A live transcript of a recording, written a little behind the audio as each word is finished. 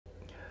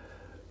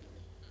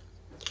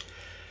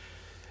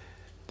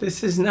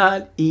This is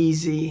not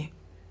easy,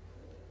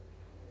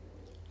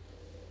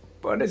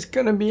 but it's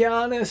gonna be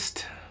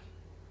honest.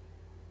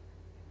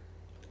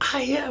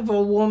 I have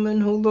a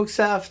woman who looks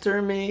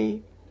after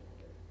me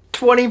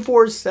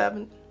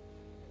 24/7.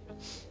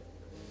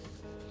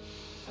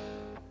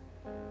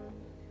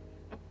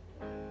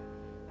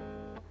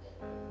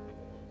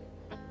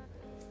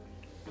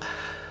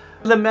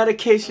 The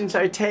medications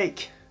I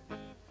take,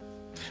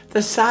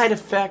 the side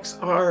effects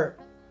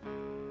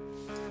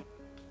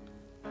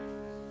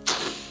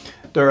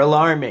they're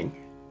alarming.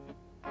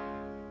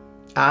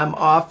 I'm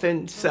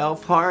often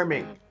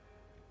self-harming.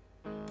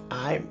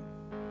 I'm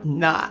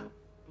not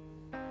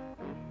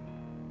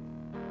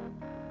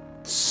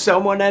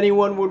someone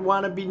anyone would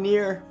want to be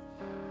near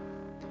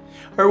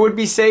or would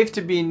be safe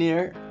to be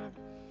near.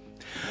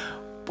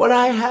 But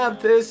I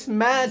have this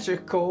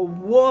magical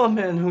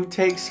woman who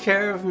takes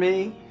care of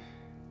me.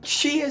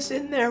 She is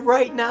in there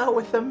right now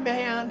with a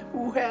man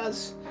who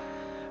has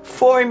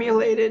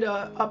formulated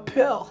a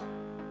pill.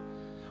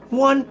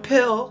 One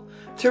pill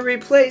to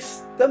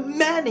replace the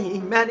many,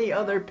 many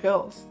other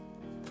pills.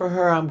 For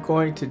her, I'm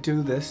going to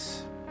do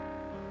this.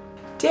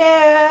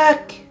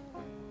 Dick!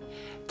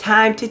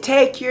 Time to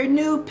take your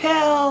new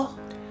pill.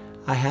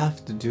 I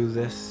have to do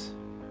this.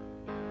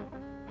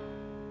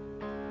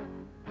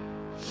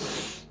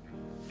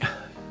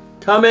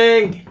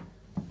 Coming!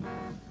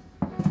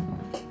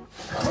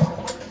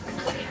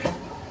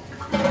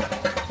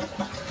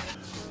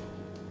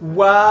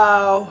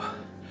 Wow,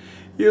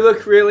 you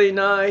look really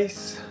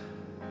nice.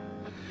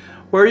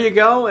 Where are you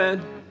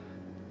going?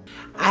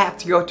 I have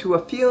to go to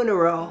a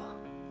funeral.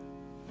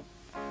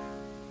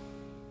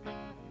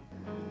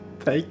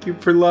 Thank you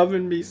for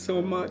loving me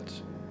so much.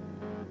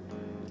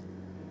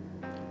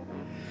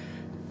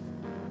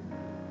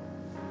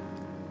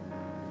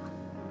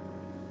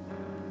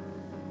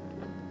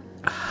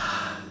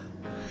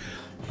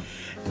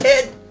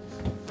 It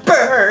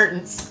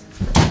burns.